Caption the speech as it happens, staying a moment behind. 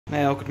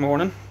Now, good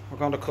morning. We're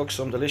going to cook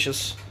some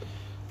delicious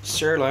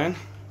sirloin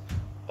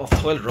of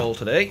toilet roll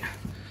today.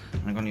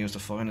 I'm going to use the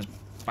finest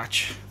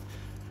batch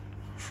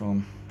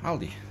from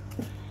Aldi.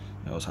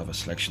 I always have a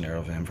selection there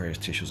of various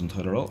tissues and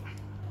toilet roll.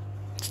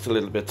 It's still a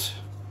little bit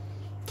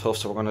tough,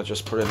 so we're going to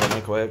just put it in the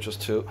microwave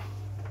just to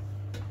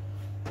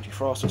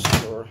defrost it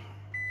for,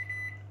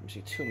 let me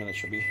see, 2 minutes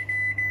should be.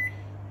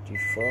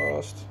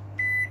 Defrost.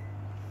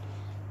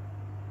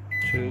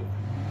 2.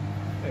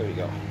 There we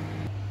go.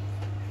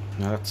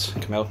 Now that's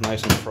come out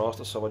nice and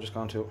frosted, so we're just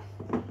going to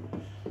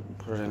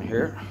put it in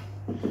here.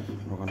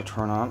 We're going to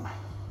turn on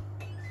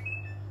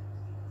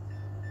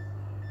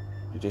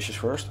the dishes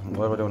first, and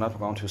while we're doing that, we're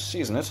going to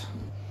season it.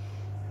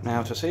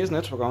 Now, to season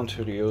it, we're going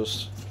to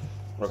use,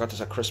 we got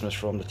this at Christmas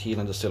from the Tea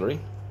and Distillery.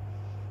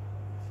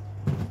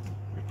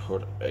 We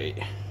put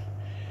a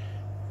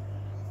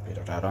bit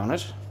of that on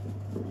it.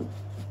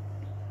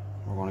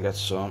 We're going to get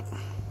some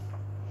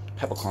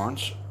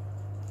peppercorns.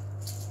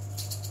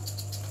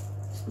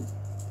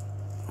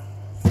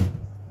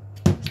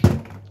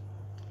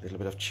 A little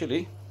bit of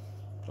chili.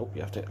 Oh, you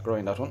have to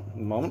grind that one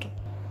in a moment.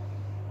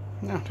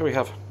 Now, there we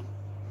have.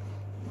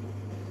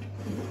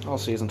 All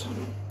seasoned.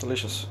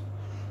 Delicious.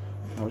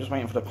 Now we're just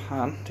waiting for the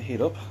pan to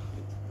heat up.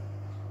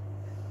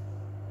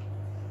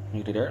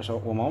 Nearly there, so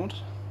 1 moment.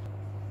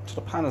 So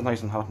the pan is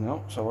nice and hot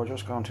now, so we're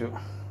just going to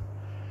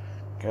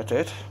get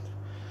it.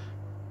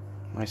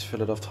 Nice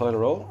fillet of toilet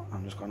roll.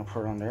 I'm just going to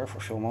put it on there for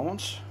a few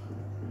moments.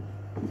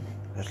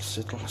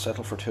 It'll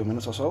settle for 2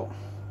 minutes or so.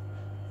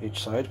 Each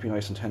side, be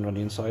nice and tender on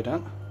the inside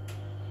then.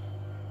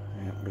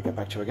 And we'll get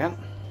back to it again.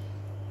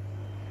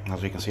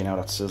 As we can see now,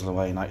 that's sizzling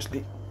away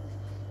nicely.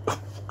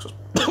 Just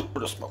for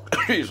the smoke.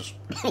 Jesus.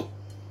 Oh,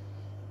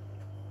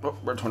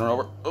 we're turning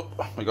over. Oh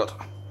my god.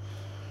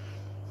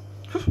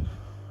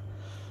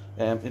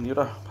 In the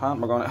other pan,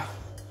 we're going to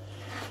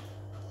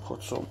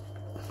put some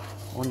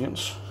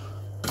onions.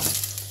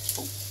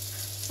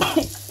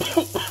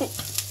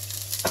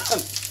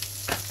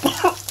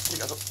 We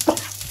got some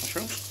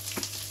mushrooms.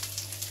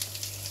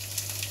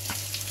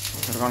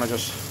 We're going to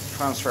just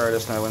transfer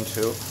this now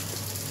into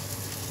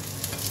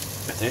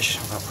a dish.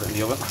 I'll put it in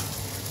the oven.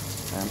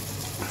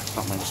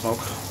 Not mind the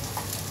smoke.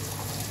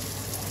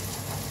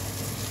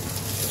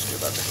 Just give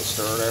that a little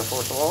stir there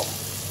first of all.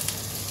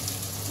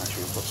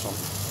 Actually, we'll put some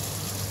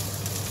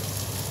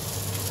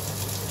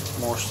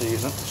more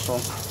seasoning,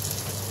 some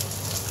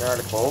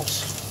garlic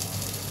cloves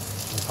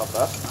on top of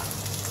that.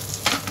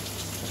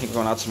 I think we're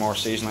going to add some more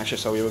seasoning actually,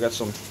 so we will get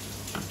some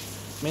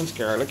minced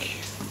garlic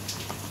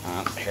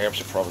and herbs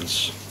of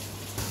Provence.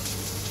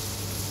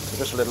 So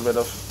just a little bit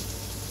of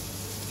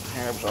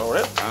herbs over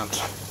it and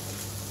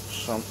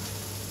some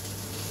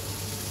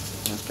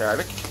minced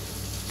garlic.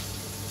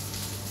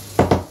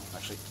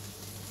 Actually,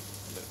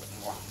 a little bit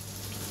more.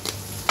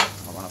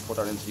 I'm going to put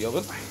that into the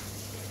oven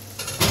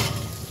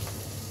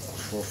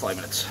for 5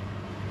 minutes.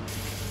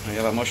 We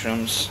have our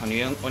mushrooms and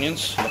the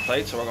onions on the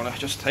plate, so we're going to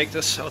just take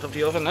this out of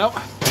the oven now.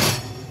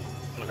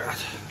 Look at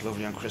that,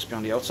 lovely and crispy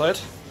on the outside.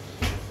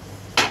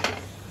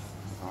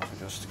 Now we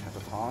just get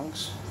the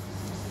tongs.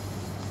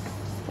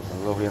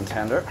 Lovely and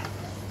tender.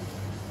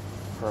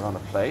 Put it on the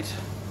plate.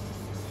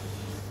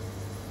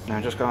 Now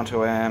I'm just going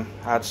to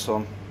add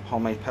some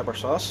homemade pepper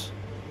sauce.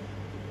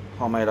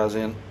 Homemade as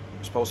in,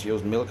 I'm supposed to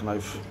use milk and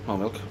I've no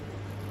milk.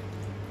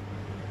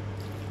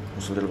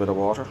 Just a little bit of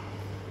water.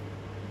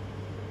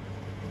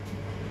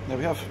 There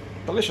we have.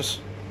 Delicious.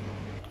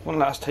 One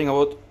last thing I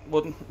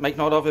wouldn't make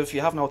note of if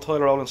you have no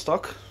toilet roll in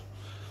stock.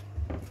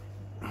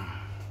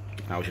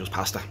 Now use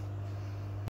pasta.